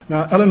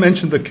Now, Alan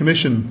mentioned the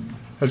Commission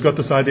has got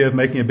this idea of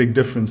making a big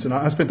difference, and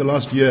I spent the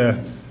last year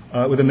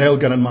with a nail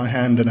gun in my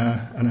hand and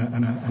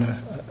a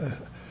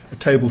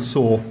table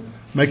saw,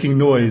 making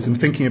noise and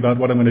thinking about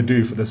what I'm going to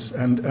do for this.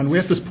 And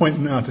we're at this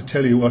point now to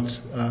tell you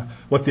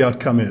what the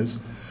outcome is.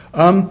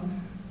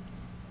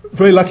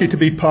 Very lucky to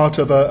be part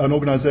of an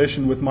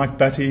organisation with Mike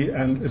Batty,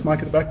 and is Mike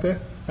at the back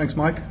there? Thanks,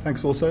 Mike.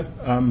 Thanks also.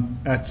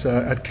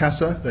 At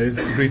CASA, they've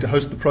agreed to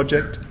host the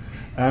project,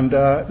 and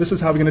this is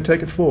how we're going to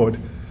take it forward.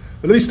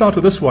 But let me start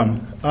with this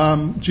one.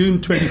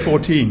 June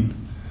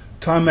 2014,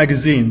 Time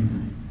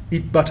magazine,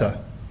 eat butter.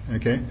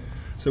 Okay,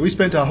 so we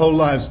spent our whole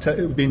lives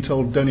being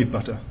told don't eat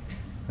butter.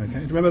 Okay, do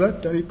you remember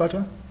that? Don't eat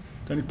butter.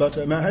 Don't eat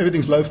butter.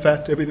 Everything's low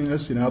fat. Everything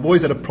is. I've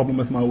always had a problem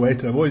with my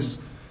weight. I've always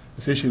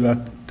this issue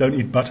about don't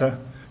eat butter.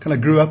 Kind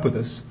of grew up with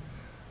this.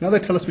 Now they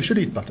tell us we should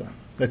eat butter.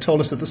 They told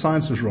us that the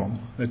science was wrong.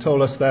 They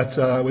told us that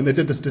when they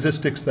did the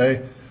statistics,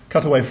 they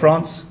cut away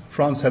France.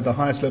 France had the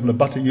highest level of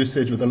butter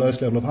usage with the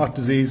lowest level of heart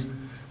disease.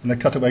 And they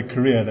cut away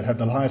Korea that had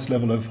the highest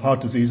level of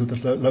heart disease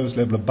with the lowest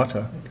level of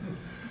butter.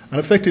 And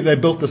effectively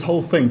they built this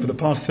whole thing for the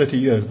past 30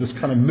 years, this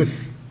kind of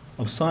myth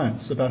of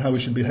science about how we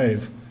should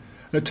behave.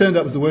 And it turned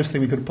out it was the worst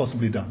thing we could have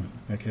possibly done.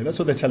 Okay, that's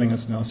what they're telling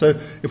us now. So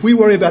if we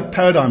worry about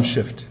paradigm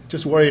shift,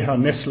 just worry how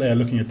Nestle are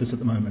looking at this at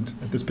the moment,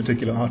 at this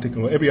particular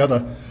article, or every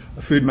other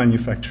food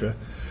manufacturer.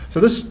 So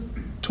this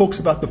talks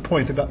about the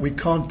point about we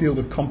can't deal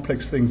with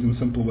complex things in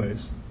simple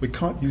ways. We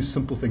can't use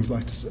simple things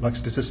like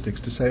statistics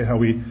to say how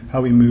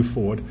we move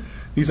forward.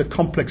 These are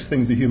complex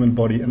things, the human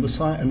body, and the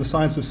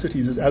science of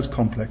cities is as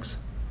complex.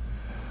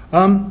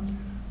 I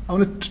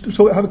want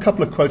to have a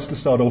couple of quotes to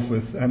start off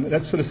with, and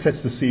that sort of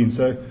sets the scene.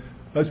 So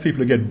those people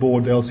who get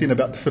bored, they'll see in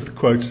about the fifth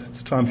quote,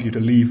 it's time for you to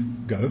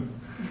leave, go.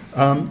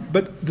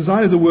 But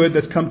design is a word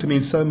that's come to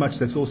mean so much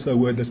that's also a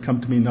word that's come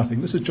to mean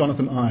nothing. This is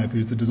Jonathan Ive,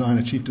 who's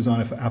the chief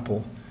designer for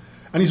Apple.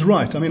 And he's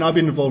right. I mean, I've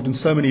been involved in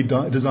so many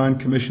design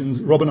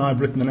commissions. Rob and I have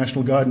written the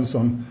national guidance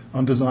on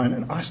design,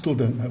 and I still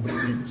don't know what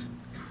it means.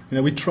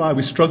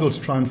 We struggle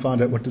to try and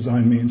find out what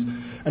design means.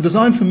 And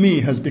design for me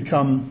has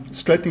become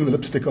straightening the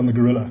lipstick on the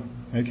gorilla,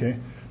 okay?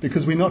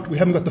 Because we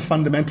haven't got the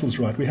fundamentals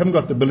right. We haven't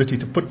got the ability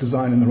to put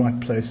design in the right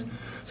place.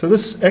 So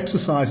this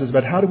exercise is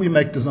about how do we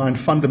make design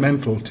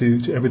fundamental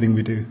to everything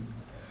we do.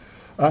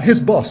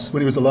 His boss,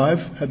 when he was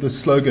alive, had this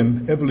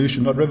slogan,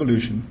 evolution, not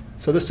revolution.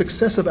 So the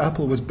success of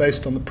Apple was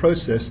based on the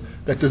process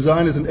that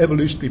design is an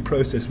evolutionary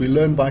process. We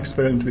learn by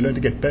experiment. We learn to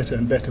get better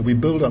and better. We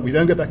build up. We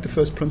don't go back to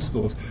first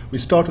principles. We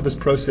start with this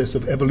process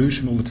of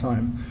evolution all the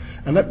time.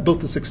 And that built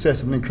the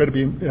success of an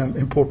incredibly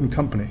important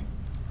company.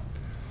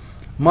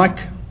 Mike,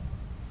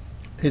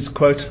 his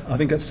quote, I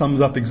think that sums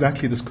up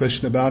exactly this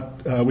question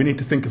about we need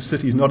to think of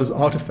cities not as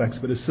artifacts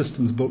but as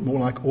systems built more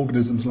like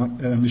organisms, like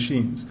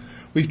machines.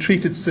 We've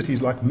treated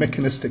cities like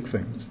mechanistic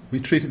things.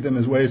 We've treated them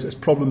as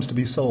problems to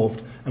be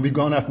solved, and we've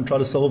gone out and tried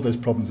to solve those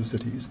problems of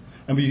cities.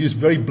 And we use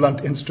very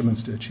blunt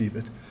instruments to achieve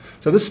it.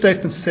 So this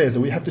statement says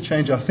that we have to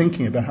change our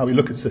thinking about how we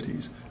look at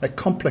cities. They're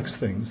complex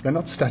things. They're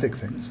not static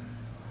things.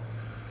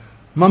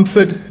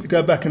 Mumford,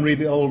 go back and read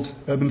the old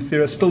urban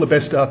theorists, still the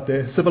best out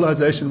there.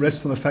 Civilization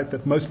rests on the fact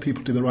that most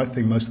people do the right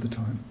thing most of the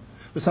time.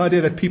 This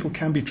idea that people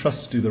can be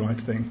trusted to do the right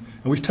thing.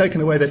 And we've taken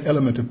away that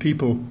element of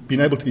people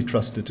being able to be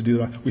trusted to do the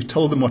right thing. We've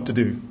told them what to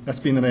do. That's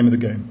been the name of the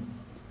game.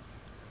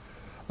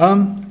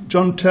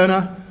 John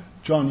Turner.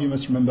 John, you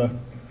must remember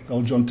the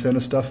old John Turner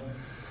stuff.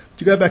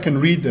 You go back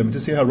and read them to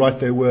see how right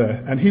they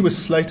were. And he was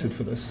slated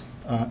for this.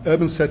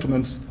 Urban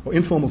settlements or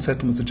informal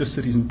settlements are just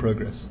cities in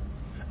progress.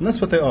 And that's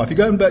what they are. If you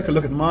go back and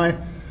look at my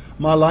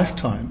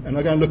lifetime, and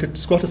I go and look at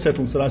squatter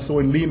settlements that I saw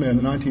in Lima in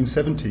the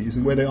 1970s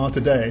and where they are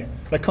today,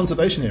 they're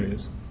conservation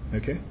areas.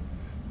 Okay?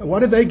 Why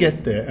did they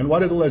get there? And why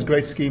did all those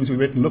great schemes we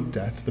went and looked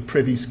at, the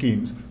Privy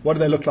schemes, why do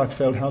they look like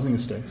failed housing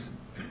estates?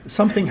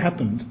 Something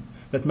happened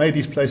that made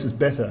these places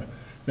better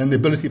than the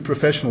ability of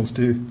professionals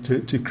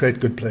to create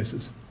good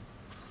places.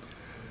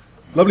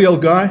 Lovely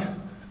old guy.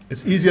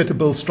 It's easier to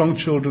build strong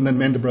children than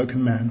mend a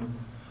broken man.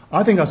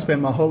 I think I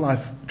spent my whole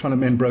life trying to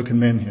mend broken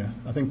men here.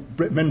 I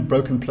think mend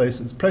broken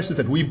places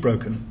that we've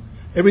broken.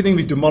 Everything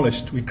we've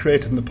demolished, we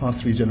created in the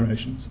past 3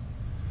 generations.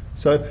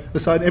 So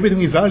everything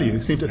we value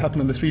seemed to have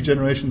happened in the 3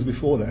 generations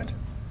before that.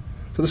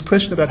 So this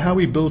question about how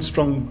we build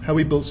strong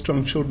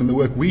children in the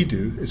work we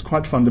do is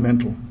quite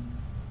fundamental.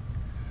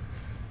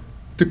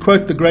 To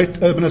quote the great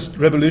urbanist,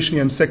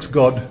 revolutionary and sex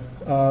god,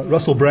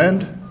 Russell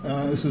Brand,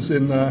 this is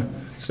in a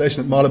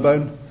station at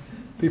Marylebone,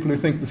 people who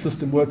think the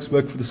system work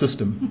for the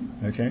system.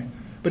 Okay?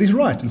 But he's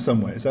right in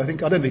some ways. I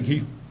don't think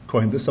he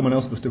coined this, someone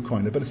else must have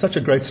coined it, but it's such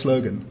a great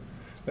slogan.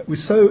 We're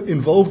so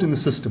involved in the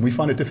system, we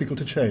find it difficult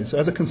to change. So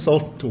as a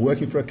consultant or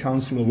working for a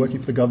council or working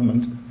for the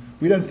government,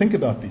 we don't think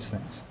about these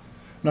things.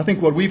 And I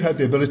think what we've had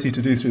the ability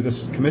to do through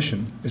this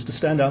commission is to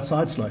stand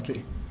outside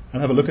slightly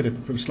and have a look at it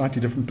from a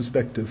slightly different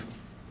perspective.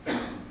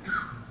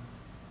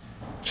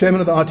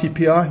 Chairman of the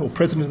RTPI, or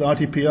President of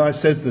the RTPI,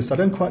 says this. I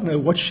don't quite know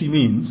what she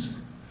means,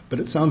 but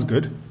it sounds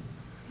good.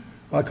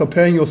 By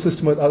comparing your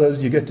system with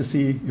others, you get to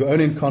see your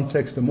own in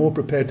context and more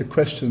prepared to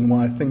question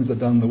why things are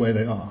done the way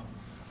they are.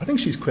 I think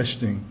she's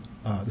questioning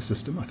the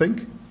system, I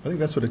think. I think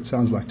that's what it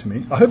sounds like to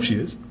me. I hope she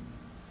is.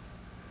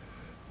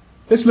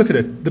 Let's look at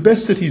it. The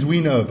best cities we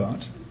know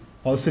about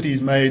are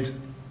cities made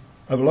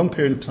over a long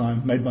period of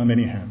time, made by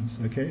many hands.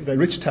 Okay? They're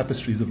rich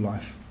tapestries of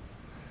life.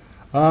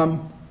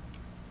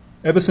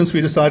 Ever since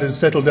we decided to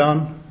settle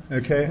down,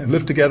 okay, and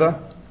live together,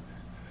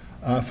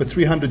 for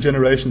 300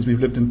 generations we've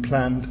lived in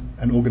planned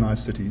and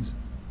organized cities.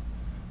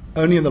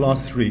 Only in the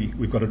last 3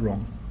 we've got it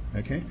wrong.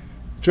 Okay?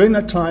 During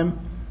that time,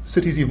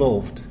 cities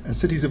evolved, and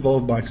cities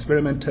evolved by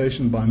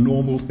experimentation, by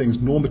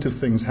normative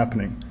things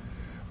happening.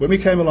 When we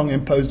came along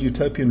and imposed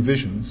utopian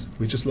visions,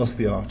 we just lost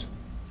the art.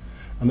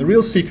 And the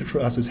real secret for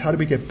us is how do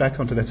we get back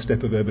onto that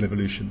step of urban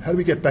evolution? How do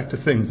we get back to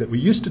things that we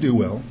used to do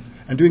well,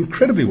 and do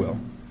incredibly well,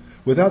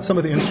 without some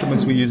of the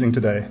instruments we're using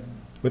today,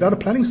 without a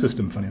planning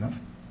system, funny enough.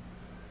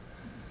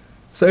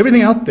 So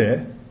everything out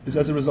there is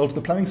as a result of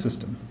the planning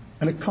system,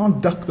 and it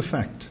can't duck the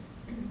fact.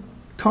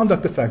 Can't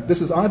duck the fact.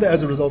 This is either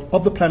as a result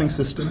of the planning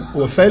system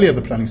or a failure of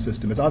the planning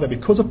system. It's either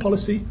because of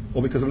policy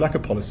or because of lack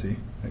of policy.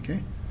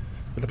 Okay?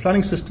 But the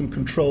planning system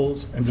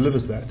controls and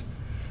delivers that.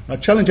 And I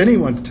challenge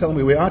anyone to tell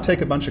me where I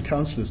take a bunch of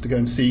councillors to go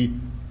and see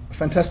a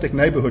fantastic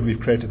neighbourhood we've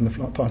created in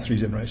the past 3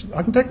 generations.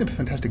 I can take them to a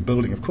fantastic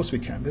building, of course we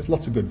can. There's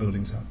lots of good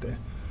buildings out there.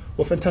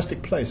 Or a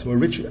fantastic place, or a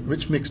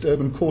rich mixed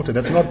urban quarter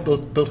that's not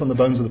built on the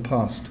bones of the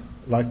past,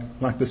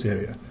 like this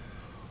area.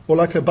 Or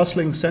like a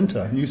bustling centre,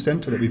 a new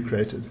centre that we've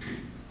created,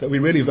 that we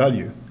really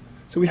value.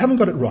 So we haven't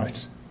got it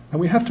right,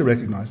 and we have to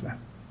recognise that.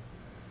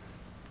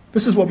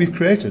 This is what we've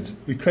created.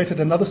 We created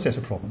another set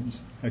of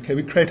problems. Okay,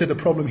 we created a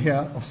problem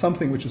here of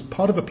something which is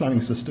part of a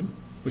planning system,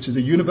 which is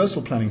a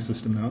universal planning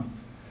system now,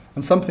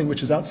 and something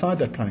which is outside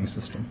that planning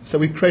system. So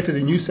we've created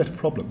a new set of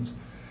problems.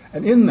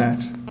 And in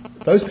that,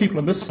 those people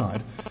on this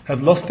side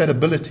have lost that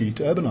ability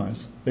to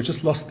urbanise. They've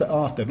just lost the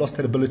art. They've lost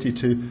that ability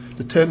to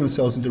turn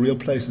themselves into real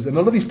places. And a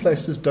lot of these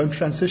places don't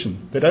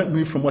transition. They don't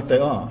move from what they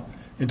are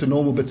into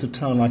normal bits of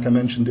town, like I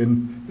mentioned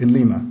in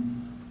Lima.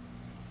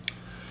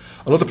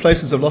 A lot of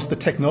places have lost the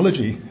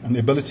technology and the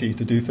ability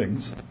to do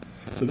things.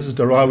 So this is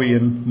Dharawi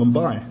in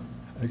Mumbai,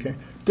 okay?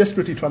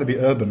 Desperately trying to be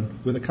urban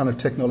with a kind of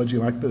technology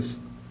like this.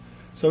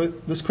 So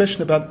this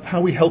question about how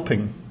are we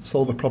helping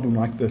solve a problem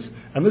like this,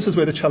 and this is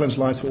where the challenge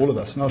lies for all of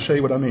us, and I'll show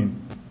you what I mean.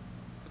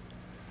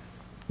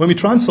 When we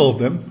try and solve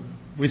them,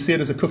 we see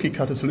it as a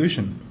cookie-cutter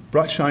solution,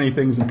 bright, shiny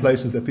things in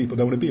places that people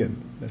don't want to be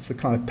in. That's the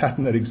kind of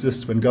pattern that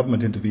exists when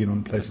government intervene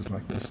on places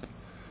like this.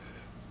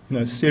 You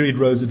know, serried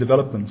rows of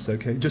developments,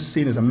 okay, just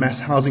seen as a mass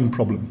housing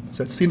problem.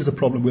 So it's seen as a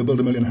problem, we'll build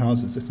 1 million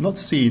houses. It's not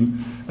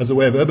seen as a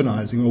way of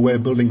urbanizing or a way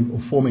of building or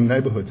forming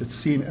neighborhoods. It's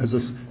seen as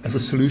a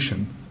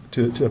solution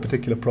to a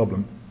particular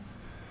problem.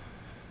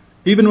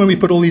 Even when we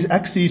put all these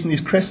axes and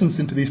these crescents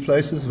into these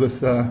places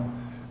with,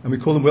 and we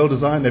call them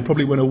well-designed, they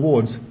probably win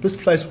awards. This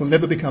place will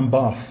never become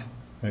Bath,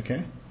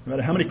 okay, no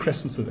matter how many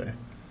crescents are there.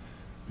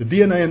 The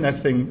DNA in that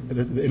thing,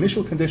 the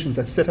initial conditions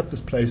that set up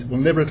this place will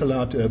never be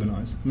allowed to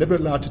urbanize, never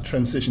allowed to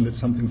transition to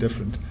something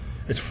different.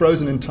 It's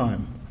frozen in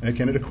time,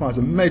 okay, and it requires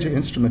a major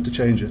instrument to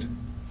change it.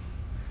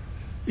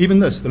 Even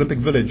this, the Olympic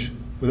Village,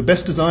 with the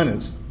best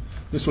designers,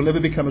 this will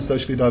never become a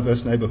socially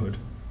diverse neighborhood,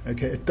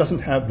 okay. It doesn't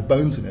have the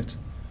bones in it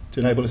to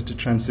enable it to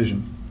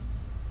transition.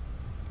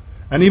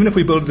 And even if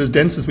we build it as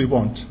dense as we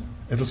want,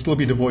 it'll still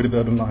be devoid of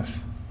urban life.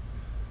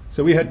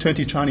 So we had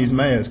 20 Chinese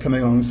mayors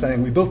coming along and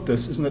saying, we built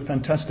this, isn't it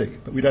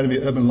fantastic, but we don't have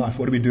any urban life,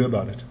 what do we do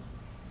about it?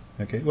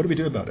 Okay, what do we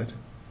do about it?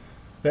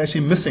 They're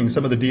actually missing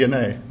some of the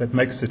DNA that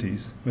makes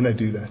cities when they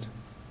do that.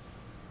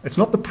 It's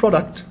not the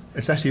product,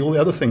 it's actually all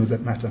the other things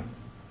that matter.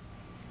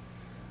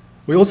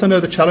 We also know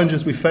the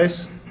challenges we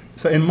face.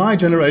 So in my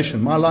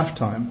generation, my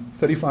lifetime,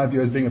 35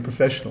 years being a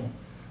professional,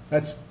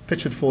 that's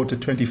pictured forward to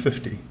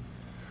 2050.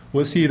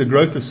 We'll see the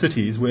growth of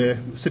cities where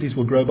cities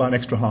will grow by an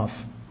extra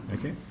half.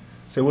 Okay?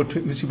 So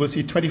we'll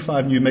see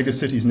 25 new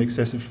megacities in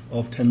excess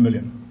of 10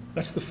 million.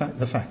 That's the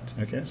fact.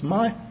 Okay? It's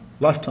my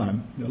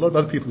lifetime, a lot of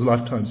other people's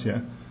lifetimes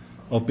here,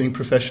 of being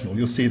professional.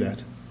 You'll see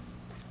that.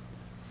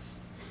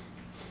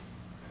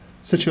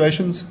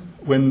 Situations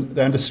when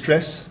they're under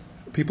stress,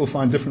 people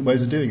find different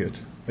ways of doing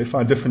it. They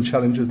find different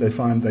challenges. They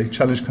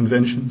challenge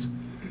conventions.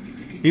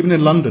 Even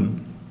in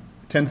London,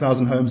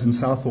 10,000 homes in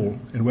Southall,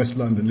 in West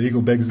London,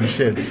 legal beggars and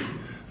sheds.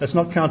 That's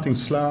not counting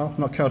Slough,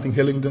 not counting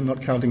Hillingdon,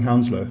 not counting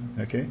Hounslow.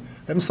 Okay?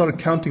 They haven't started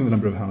counting the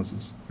number of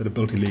houses that are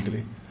built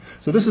illegally.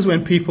 So this is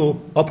when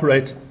people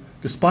operate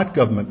despite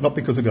government, not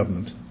because of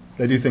government.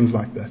 They do things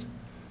like that.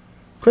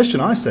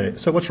 Question I say,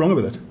 so what's wrong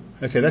with it?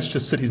 Okay, that's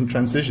just cities in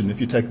transition if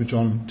you take the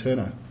John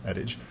Turner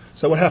adage.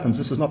 So what happens?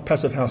 This is not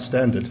passive house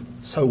standard.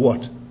 So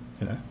what?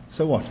 You know,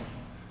 so what?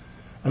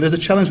 And there's a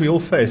challenge we all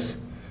face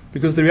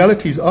because the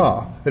realities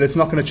are that it's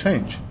not going to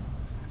change.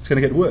 It's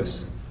going to get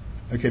worse.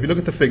 Okay, if you look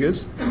at the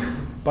figures,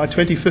 by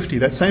 2050,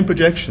 that same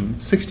projection,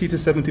 60 to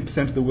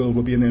 70% of the world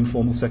will be in the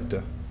informal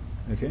sector.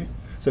 Okay?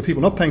 So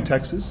people not paying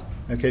taxes,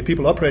 okay,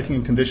 people operating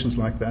in conditions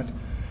like that.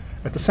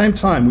 At the same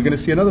time, we're going to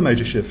see another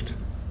major shift.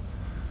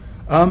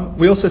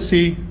 We also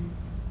see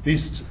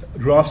these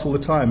graphs all the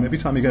time. Every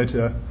time you go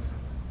to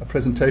a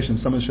presentation,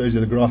 someone shows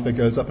you the graph that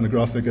goes up and a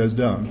graph that goes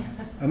down.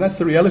 And that's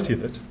the reality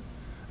of it.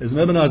 There's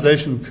an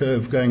urbanization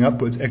curve going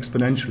upwards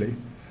exponentially,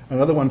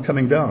 another one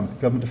coming down,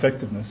 government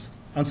effectiveness.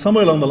 And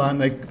somewhere along the line,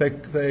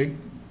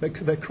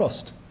 they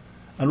crossed.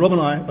 And Rob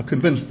and I are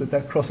convinced that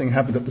that crossing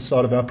happened at the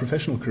start of our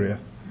professional career.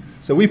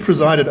 So we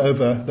presided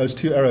over those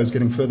two arrows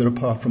getting further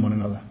apart from one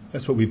another.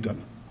 That's what we've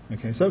done.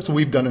 Okay, so that's what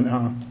we've done in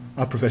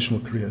our professional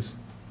careers.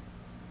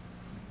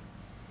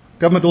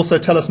 Government also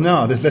tell us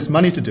now there's less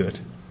money to do it.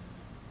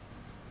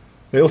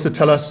 They also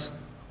tell us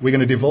we're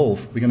going to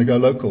devolve, we're going to go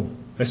local.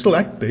 They still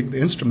act big, the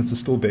instruments are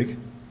still big.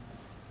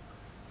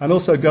 And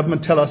also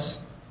government tell us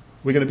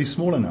we're going to be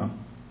smaller now.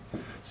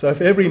 So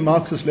if every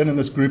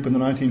Marxist-Leninist group in the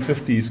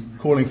 1950s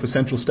calling for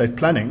central state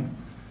planning,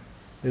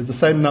 there's the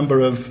same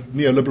number of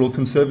neoliberal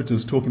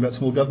conservatives talking about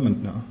small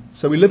government now.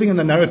 So we're living in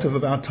the narrative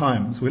of our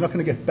times. We're not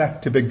going to get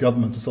back to big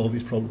government to solve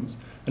these problems.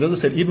 And as I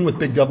said, even with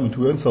big government,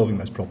 we weren't solving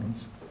those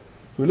problems.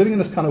 So we're living in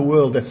this kind of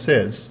world that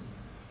says,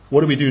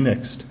 what do we do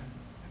next?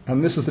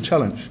 And this is the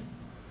challenge.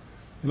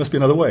 There must be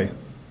another way.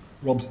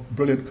 Rob's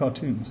brilliant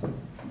cartoons.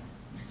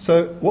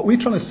 So what we're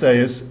trying to say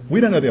is,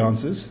 we don't know the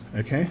answers,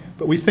 okay?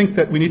 But we think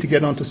that we need to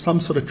get onto some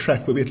sort of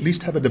track where we at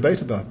least have a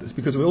debate about this,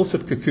 because we all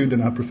sit cocooned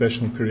in our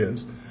professional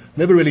careers,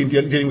 never really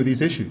dealing with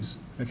these issues,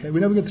 okay?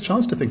 We never get the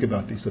chance to think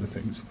about these sort of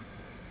things.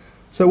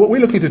 So what we're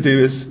looking to do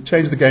is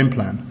change the game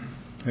plan,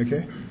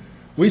 okay?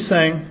 We're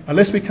saying,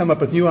 unless we come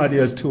up with new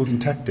ideas, tools,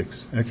 and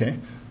tactics, okay,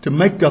 to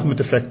make government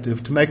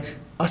effective, to make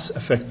us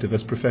effective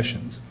as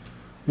professions,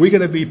 we're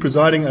going to be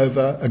presiding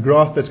over a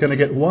graph that's going to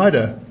get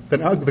wider than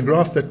the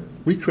graph that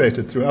we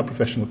created through our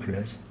professional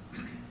careers.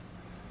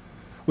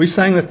 We're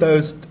saying that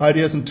those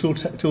ideas and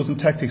tools and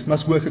tactics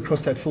must work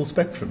across that full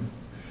spectrum.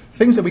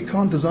 Things that we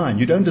can't design.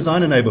 You don't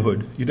design a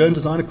neighborhood. You don't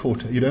design a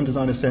quarter. You don't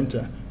design a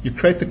center. You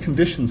create the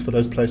conditions for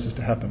those places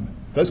to happen.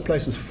 Those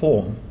places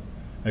form.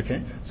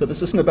 Okay? So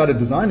this isn't about a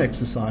design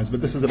exercise,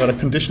 but this is about a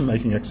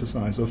condition-making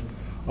exercise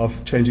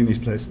of changing these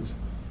places.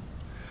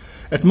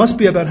 It must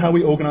be about how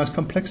we organize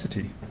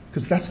complexity,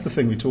 because that's the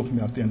thing we're talking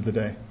about at the end of the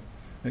day.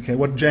 Okay,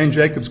 what Jane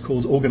Jacobs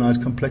calls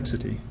organized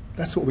complexity.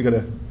 That's what we've got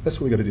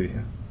to do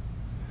here.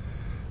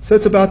 So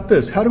it's about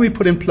this. How do we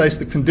put in place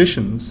the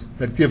conditions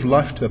that give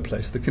life to a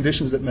place, the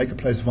conditions that make a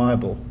place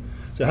viable?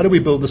 So how do we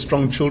build the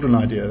strong children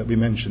idea that we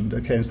mentioned,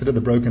 okay, instead of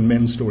the broken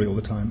men story all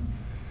the time?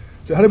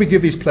 So how do we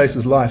give these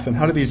places life, and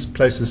how do these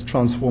places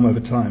transform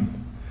over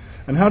time?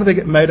 And how do they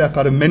get made up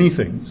out of many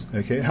things?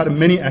 Okay? How do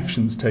many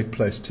actions take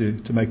place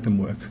to make them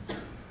work?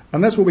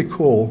 And that's what we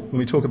call, when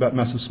we talk about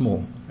massive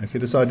small, okay,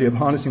 this idea of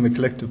harnessing the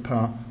collective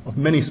power of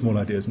many small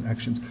ideas and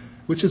actions,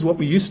 which is what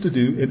we used to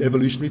do in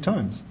evolutionary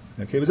times.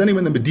 Okay? It was only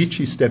when the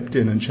Medici stepped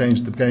in and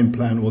changed the game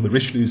plan, or the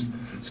Richelieus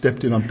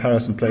stepped in on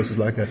Paris and places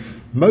like that.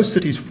 Most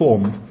cities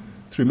formed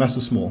through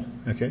massive small,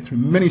 okay, through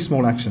many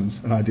small actions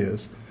and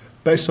ideas,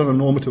 based on a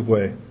normative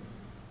way.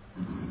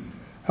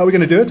 How are we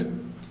going to do it?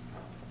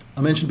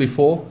 I mentioned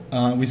before,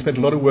 we spent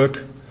a lot of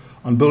work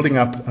on building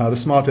up the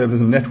Smart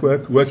Urbanism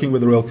Network, working with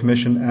the Royal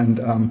Commission,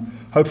 and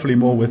hopefully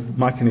more with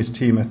Mike and his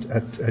team at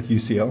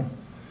UCL.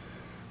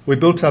 We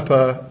built up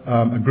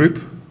a group,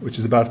 which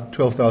is about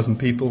 12,000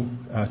 people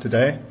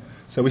today.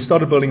 So we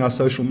started building our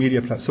social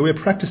media platform. So we're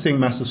practicing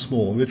massive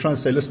small. We're trying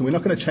to say, listen, we're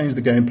not going to change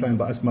the game plan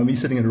by me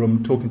sitting in a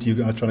room talking to you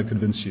guys, trying to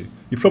convince you.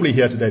 You're probably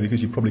here today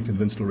because you're probably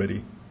convinced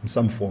already, in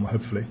some form,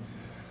 hopefully.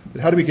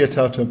 But how do we get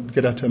out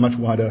to a much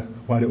wider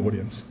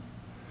audience?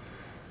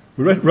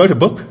 We wrote a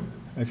book.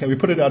 Okay, we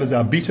put it out as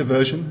our beta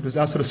version. It was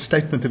our sort of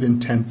statement of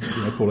intent,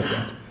 call it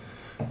that.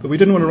 But we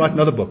didn't want to write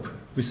another book.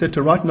 We said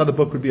to write another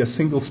book would be a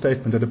single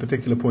statement at a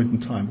particular point in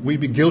time. We'd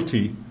be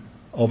guilty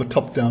of a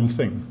top-down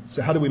thing.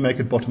 So how do we make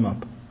it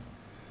bottom-up?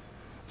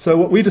 So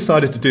what we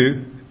decided to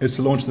do is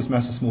to launch this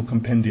massive small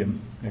compendium,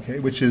 okay,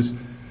 which is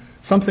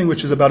something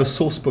which is about a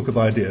source book of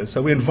ideas.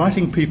 So we're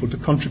inviting people to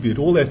contribute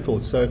all their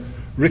thoughts. So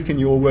Rick, in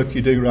your work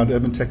you're doing around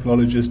urban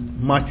technologists,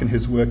 Mike in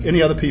his work,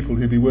 any other people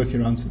who'd be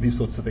working around these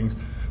sorts of things,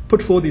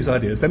 put forward these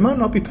ideas. They might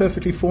not be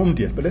perfectly formed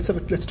yet, but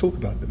let's talk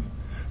about them.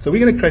 So we're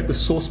going to create the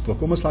source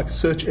book, almost like a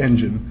search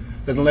engine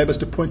that will enable us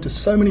to point to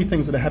so many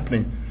things that are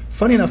happening.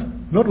 Funny enough,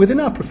 not within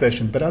our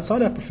profession, but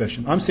outside our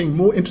profession. I'm seeing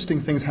more interesting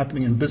things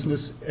happening in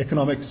business,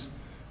 economics,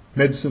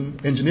 medicine,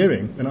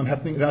 engineering than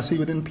I see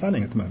within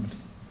planning at the moment.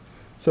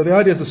 So the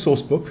idea is a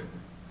source book.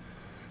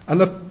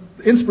 And the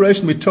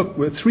inspiration we took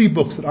were three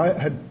books that I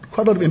had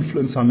quite a lot of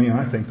influence on me,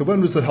 I think. The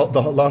one was the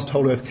last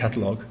Whole Earth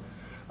catalogue.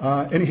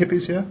 Any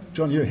hippies here?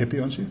 John, you're a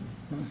hippie, aren't you?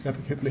 A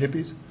couple of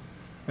hippies?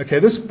 Okay,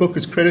 this book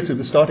is credited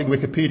with starting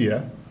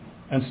Wikipedia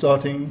and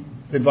starting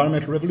the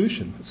environmental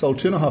revolution. It sold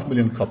 2.5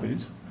 million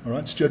copies, all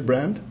right, Stuart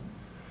Brand.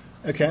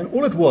 Okay, and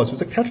all it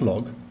was a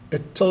catalogue.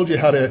 It told you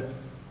how to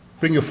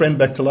bring your friend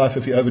back to life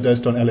if you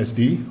overdosed on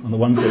LSD, on the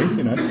one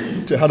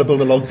thing, to how to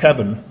build a log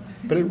cabin.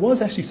 But it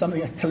was actually something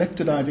that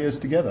collected ideas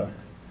together,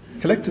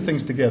 collected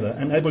things together,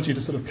 and enabled you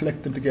to sort of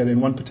collect them together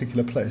in one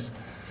particular place,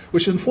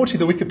 which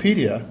unfortunately the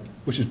Wikipedia,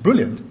 which is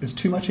brilliant, is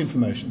too much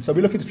information. So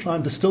we're looking to try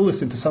and distill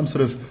this into some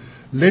sort of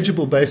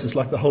legible basis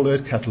like the Whole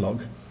Earth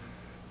catalogue.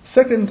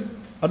 Second,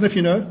 I don't know if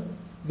you know,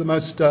 the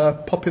most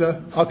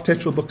popular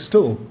architectural book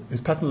still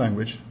is Pattern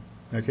Language.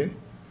 Okay?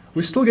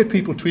 We still get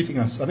people tweeting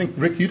us. I think,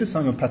 Rick, you did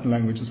something on pattern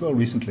language as well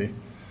recently.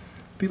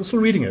 People are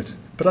still reading it.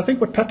 But I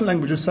think what pattern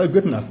language is so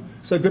good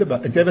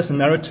about, it gave us a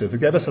narrative. It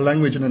gave us a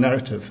language and a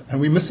narrative. And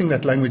we're missing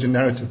that language and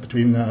narrative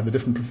between the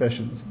different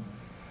professions.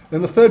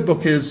 Then the third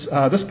book is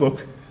this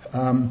book,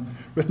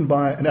 written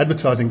by an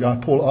advertising guy,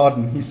 Paul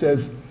Arden. He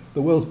says,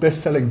 the world's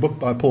best-selling book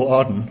by Paul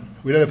Arden.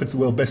 We don't know if it's the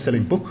world's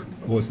best-selling book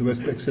or it's the world's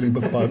best-selling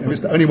book by him.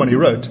 It's the only one he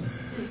wrote.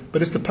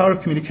 But it's the power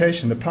of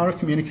communication, the power of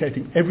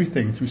communicating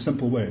everything through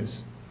simple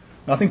ways.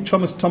 I think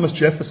Thomas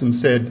Jefferson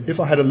said, if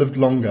I had lived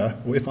longer,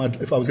 or if I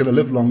was going to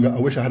live longer, I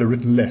wish I had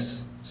written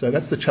less. So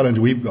that's the challenge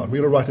we've got.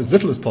 We've got to write as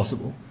little as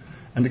possible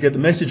and to get the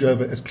message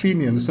over as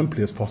cleanly and as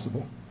simply as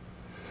possible.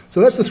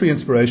 So that's the three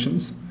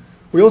inspirations.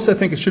 We also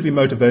think it should be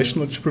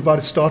motivational. It should provide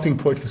a starting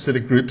point for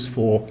civic groups,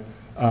 for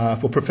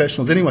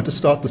professionals, anyone to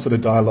start this sort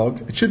of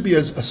dialogue. It should be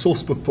as a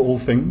source book for all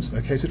things,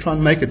 okay, to try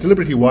and make it,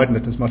 deliberately widen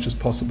it as much as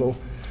possible.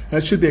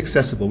 And it should be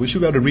accessible. We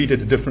should be able to read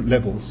it at different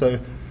levels. So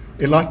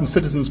enlightened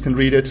citizens can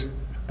read it,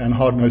 and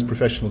hard-nosed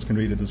professionals can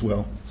read it as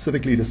well.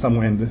 Civic leaders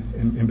somewhere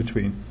in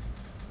between.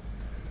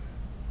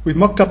 We've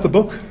mocked up the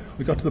book.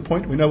 We got to the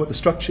point. We know what the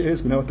structure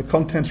is. We know what the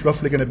content's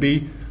roughly going to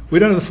be. We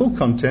don't know the full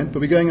content, but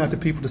we're going out to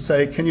people to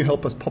say, can you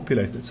help us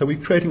populate it? So we're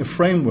creating a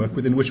framework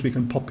within which we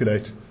can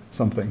populate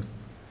something.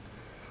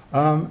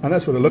 And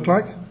that's what it'll look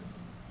like.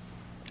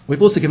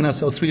 We've also given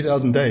ourselves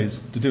 3,000 days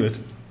to do it.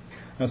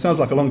 Now, it sounds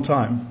like a long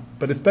time,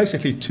 but it's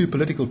basically 2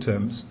 political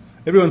terms.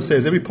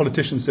 Every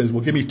politician says,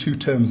 well, give me 2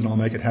 terms and I'll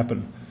make it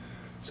happen.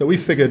 So we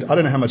figured, I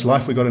don't know how much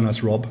life we got in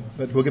us, Rob,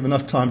 but we'll give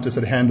enough time to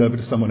sort of hand over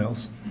to someone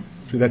else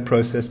through that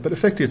process. But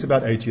effectively, it's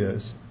about 8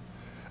 years.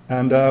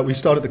 And we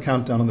started the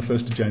countdown on the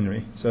 1st of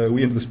January. So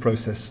we're into this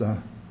process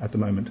at the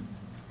moment.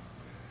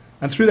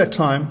 And through that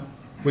time,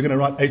 we're going to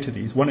write 8 of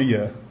these, 1 a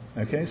year.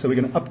 Okay? So we're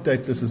going to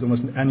update this as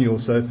almost an annual.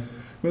 So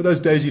remember those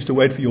days you used to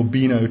wait for your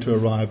Beano to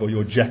arrive or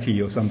your Jackie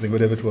or something,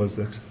 whatever it was,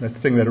 that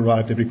thing that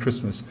arrived every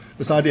Christmas.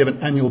 This idea of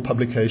an annual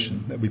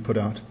publication that we put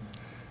out.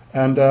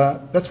 And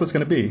that's what it's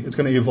going to be. It's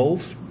going to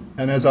evolve.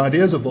 And as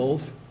ideas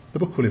evolve, the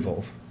book will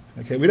evolve.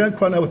 Okay? We don't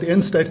quite know what the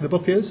end state of the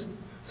book is.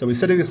 So we're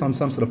setting this on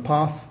some sort of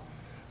path.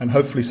 And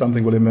hopefully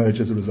something will emerge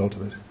as a result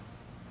of it.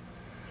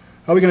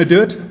 How are we going to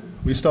do it?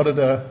 We started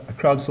a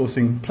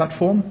crowdsourcing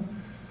platform.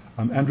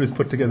 Andrew's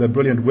put together a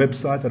brilliant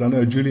website that I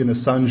know Julian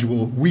Assange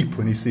will weep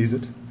when he sees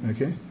it.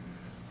 Okay?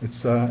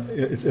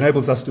 It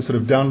enables us to sort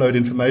of download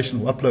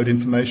information or upload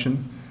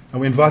information.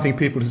 And we're inviting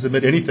people to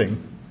submit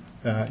anything.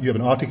 You have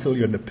an article,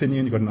 you have an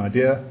opinion, you've got an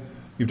idea,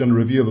 you've done a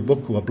review of a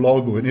book or a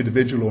blog or an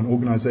individual or an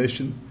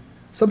organization.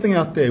 Something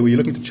out there where you're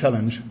looking to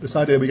challenge this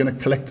idea we're going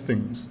to collect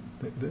things,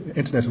 the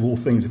Internet of all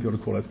things, if you want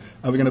to call it,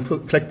 and we're going to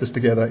collect this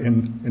together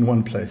in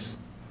one place.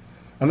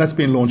 And that's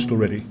been launched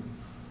already.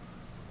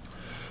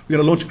 We're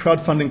going to launch a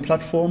crowdfunding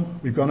platform.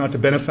 We've gone out to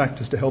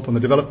benefactors to help on the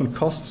development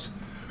costs.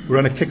 We're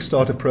on a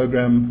Kickstarter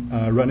program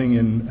running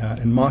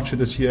in March of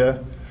this year,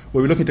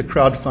 where we're looking to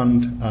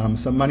crowdfund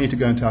some money to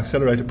go into our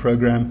accelerator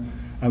program,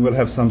 and we'll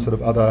have some sort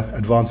of other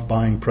advanced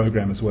buying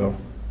program as well.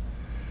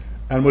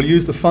 And we'll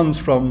use the funds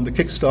from the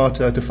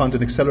Kickstarter to fund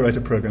an accelerator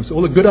program. So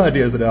all the good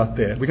ideas that are out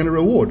there, we're going to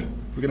reward.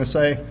 We're going to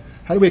say,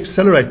 how do we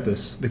accelerate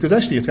this? Because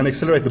actually it's going to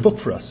accelerate the book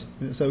for us.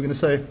 So we're going to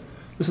say,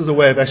 this is a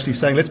way of actually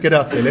saying, let's get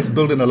out there, let's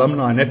build an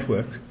alumni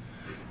network.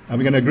 And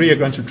we're going to agree a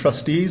bunch of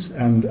trustees,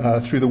 and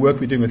through the work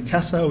we're doing with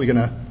CASA, we're going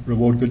to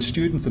reward good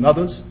students and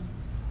others,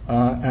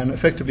 and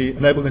effectively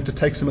enable them to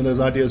take some of those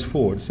ideas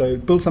forward. So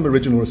build some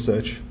original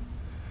research.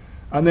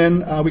 And then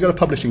we've got a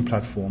publishing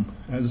platform.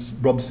 As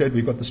Rob said,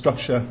 we've got the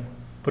structure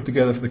put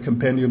together for the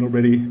Compendium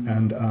already,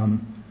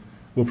 and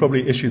we'll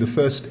probably issue the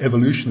first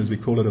evolution, as we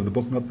call it, of the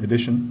book, not the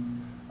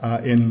edition,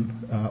 in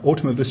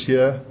autumn of this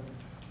year.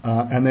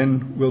 And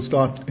then we'll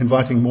start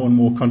inviting more and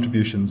more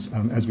contributions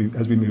as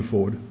we move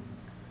forward.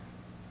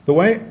 The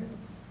way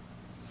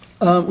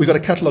we've got a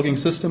cataloguing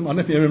system. I don't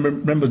know if you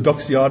remember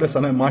Doxiadis.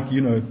 I know, Mike,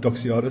 you know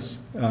Doxiadis.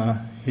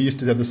 He used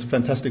to have this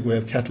fantastic way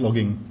of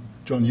cataloguing.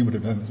 John, you would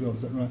have known as well,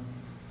 is that right?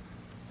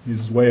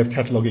 His way of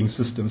cataloguing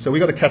system. So we've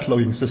got a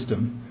cataloguing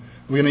system.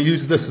 We're going to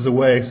use this as a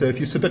way. So if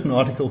you submit an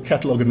article,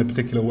 catalogue in a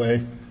particular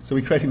way. So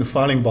we're creating the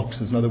filing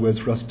boxes, in other words,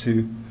 for us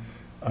to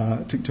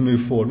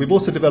move forward. We've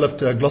also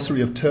developed a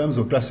glossary of terms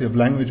or glossary of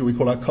language, or we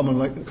call our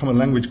common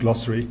language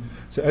glossary.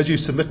 So as you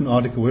submit an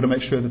article, we're going to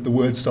make sure that the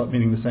words start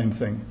meaning the same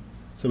thing.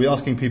 So we're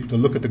asking people to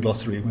look at the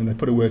glossary when they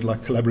put a word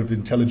like collaborative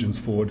intelligence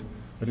forward,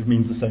 that it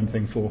means the same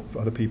thing for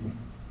other people.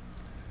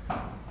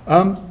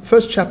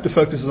 First chapter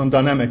focuses on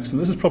dynamics, and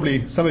this is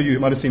probably, some of you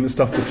might have seen this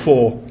stuff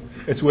before.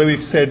 It's where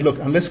we've said, look,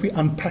 unless we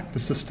unpack the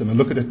system and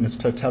look at it in its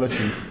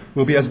totality,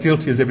 we'll be as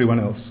guilty as everyone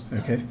else.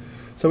 Okay?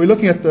 So we're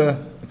looking at the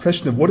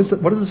question of what does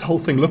this whole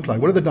thing look like?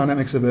 What do the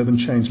dynamics of urban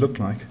change look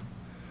like?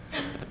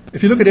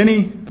 If you look at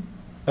any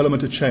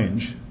element of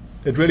change,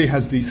 it really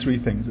has these 3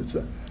 things. It's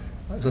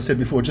as I said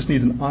before, it just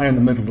needs an eye in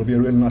the middle. It'll be a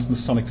really nice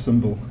Masonic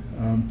symbol.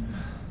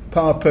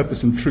 Power,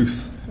 purpose, and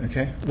truth.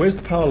 Okay? Where's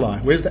the power lie?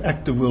 Where's the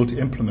active will to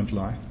implement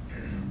lie?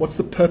 What's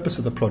the purpose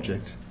of the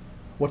project?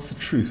 What's the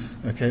truth?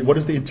 Okay? What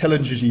is the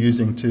intelligence you're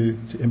using to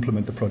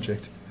implement the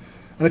project?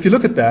 And if you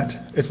look at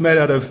that, it's made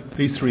out of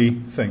these three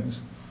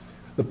things.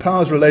 The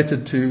power is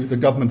related to the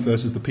government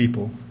versus the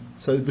people.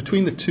 So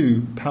between the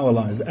two, power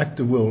lies. The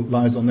active will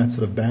lies on that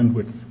sort of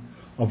bandwidth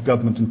of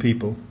government and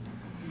people.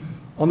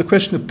 On the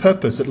question of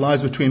purpose, it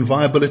lies between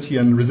viability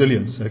and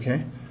resilience, okay?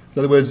 In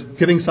other words,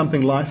 giving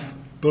something life,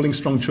 building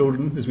strong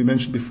children, as we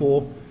mentioned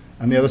before,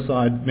 and the other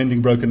side,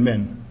 mending broken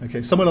men.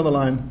 Okay, somewhere along the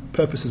line,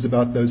 purpose is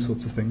about those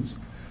sorts of things.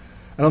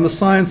 And on the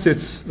science,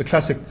 it's the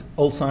classic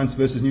old science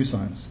versus new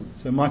science.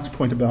 So Mike's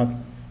point about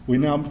we're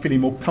now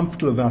feeling more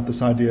comfortable about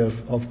this idea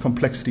of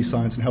complexity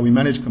science and how we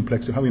manage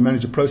complexity, how we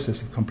manage a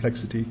process of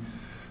complexity.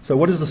 So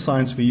what is the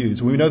science we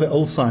use? Well, we know that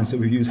old science that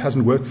we use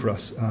hasn't worked for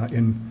us.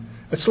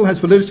 It still has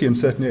validity in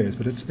certain areas,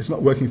 but it's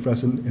not working for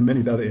us in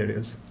many other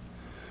areas.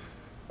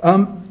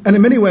 And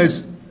in many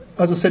ways,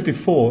 as I said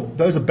before,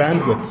 those are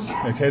bandwidths.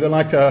 Okay, they're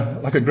like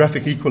a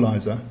graphic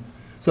equalizer.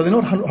 So they're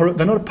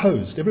not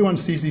opposed. Everyone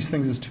sees these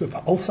things as two,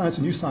 old science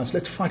and new science.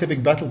 Let's fight a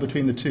big battle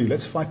between the two.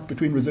 Let's fight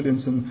between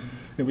resilience and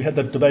we had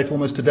that debate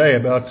almost today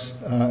about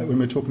when we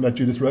were talking about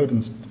Judith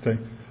Rodin's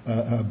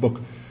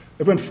book.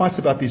 Everyone fights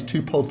about these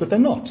two poles, but they're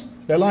not.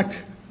 They're like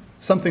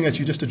something that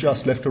you just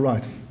adjust left to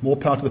right. More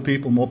power to the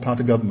people, more power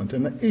to government.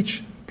 And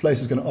each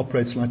place is going to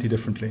operate slightly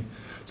differently.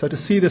 So to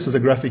see this as a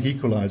graphic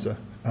equalizer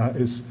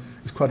is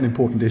quite an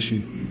important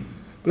issue.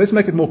 But let's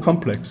make it more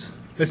complex.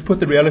 Let's put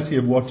the reality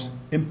of what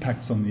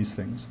impacts on these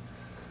things.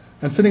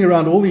 And sitting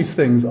around all these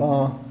things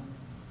are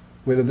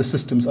whether the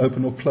system's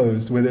open or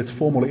closed, whether it's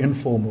formal or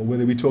informal,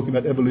 whether we're talking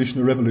about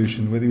evolution or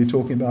revolution, whether we're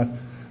talking about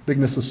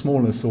bigness or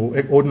smallness or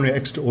ordinary or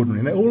extraordinary.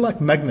 And they're all like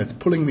magnets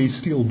pulling these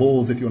steel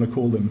balls, if you want to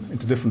call them,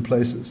 into different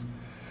places.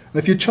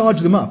 And if you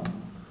charge them up,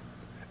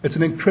 it's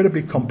an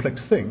incredibly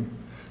complex thing.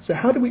 So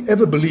how do we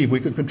ever believe we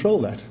can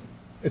control that?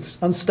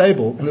 It's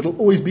unstable, and it'll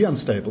always be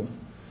unstable.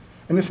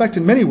 And in fact,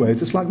 in many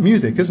ways, it's like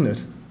music, isn't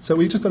it? So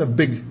we just got a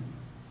big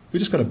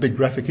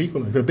graphic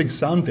equalizer, we've got a big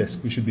sound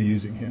desk we should be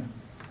using here.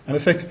 And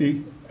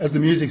effectively, as the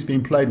music's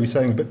being played, we're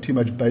saying a bit too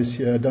much bass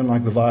here, don't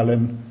like the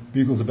violin,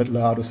 bugle's a bit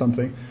loud or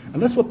something.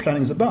 And that's what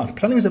planning is about.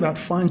 Planning is about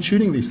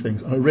fine-tuning these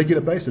things on a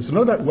regular basis. It's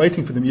not about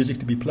waiting for the music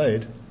to be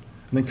played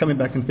and then coming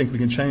back and think we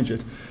can change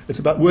it. It's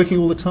about working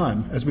all the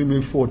time as we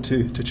move forward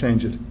to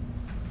change it.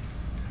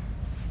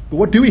 But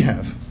what do we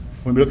have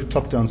when we look at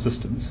top-down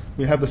systems?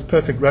 We have this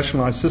perfect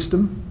rationalized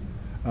system.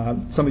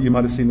 Some of you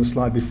might have seen the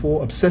slide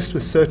before. Obsessed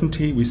with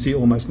certainty, we see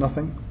almost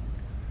nothing.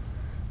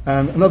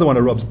 And another one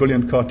of Rob's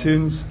brilliant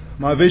cartoons.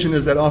 My vision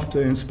is that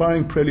after an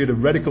inspiring prelude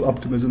of radical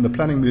optimism, the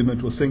planning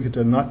movement will sink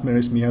into a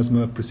nightmarish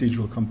miasma of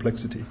procedural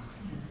complexity.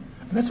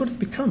 And that's what it's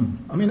become.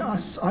 I mean, I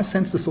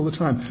sense this all the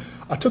time.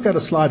 I took out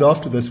a slide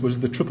after this, which was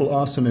the triple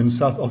arson in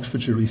South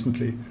Oxfordshire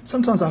recently.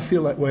 Sometimes I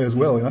feel that way as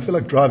well. I feel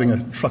like driving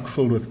a truck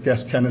filled with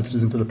gas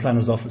canisters into the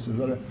planner's offices.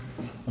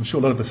 I'm sure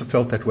a lot of us have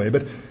felt that way.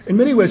 But in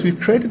many ways, we've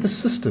created this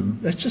system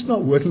that's just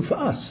not working for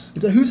us.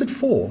 Who's it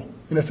for,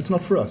 if it's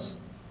not for us?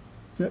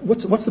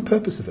 What's the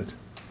purpose of it?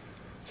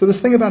 So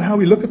this thing about how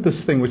we look at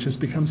this thing, which has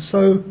become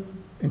so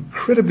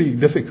incredibly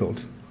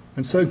difficult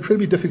and so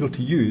incredibly difficult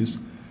to use,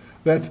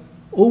 that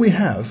all we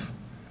have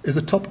is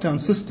a top-down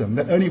system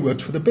that only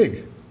works for the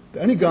big.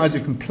 The only guys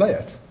who can play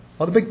it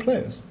are the big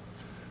players.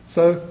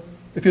 So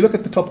if you look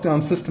at the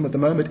top-down system at the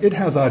moment, it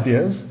has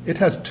ideas, it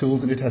has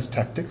tools, and it has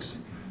tactics.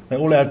 They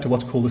all add to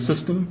what's called the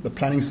system, the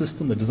planning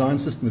system, the design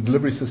system, the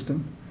delivery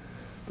system.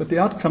 But the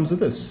outcomes are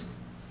this: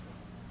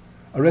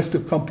 arrest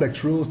of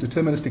complex rules,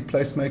 deterministic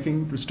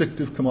placemaking,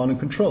 restrictive command and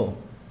control.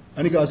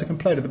 Only guys who can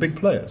play are the big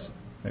players.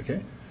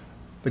 Okay?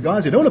 The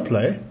guys who don't want to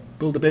play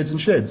build the beds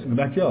and sheds in the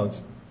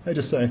backyards. They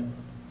just say,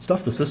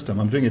 stuff the system,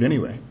 I'm doing it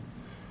anyway.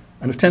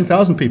 And if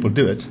 10,000 people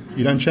do it,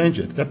 you don't change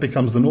it. That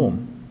becomes the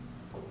norm.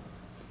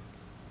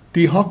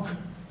 D. Hock,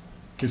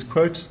 his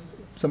quote,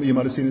 some of you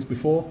might have seen this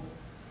before: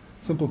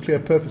 simple, clear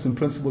purpose and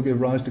principle give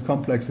rise to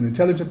complex and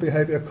intelligent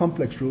behavior.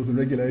 Complex rules and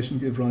regulation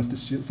give rise to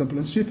simple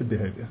and stupid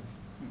behavior.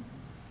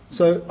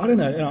 So, I don't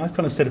know, I've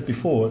kind of said it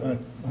before,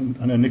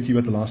 I know Nick, you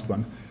were the last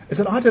one, is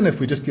that I don't know if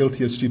we're just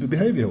guilty of stupid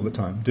behavior all the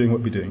time, doing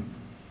what we're doing.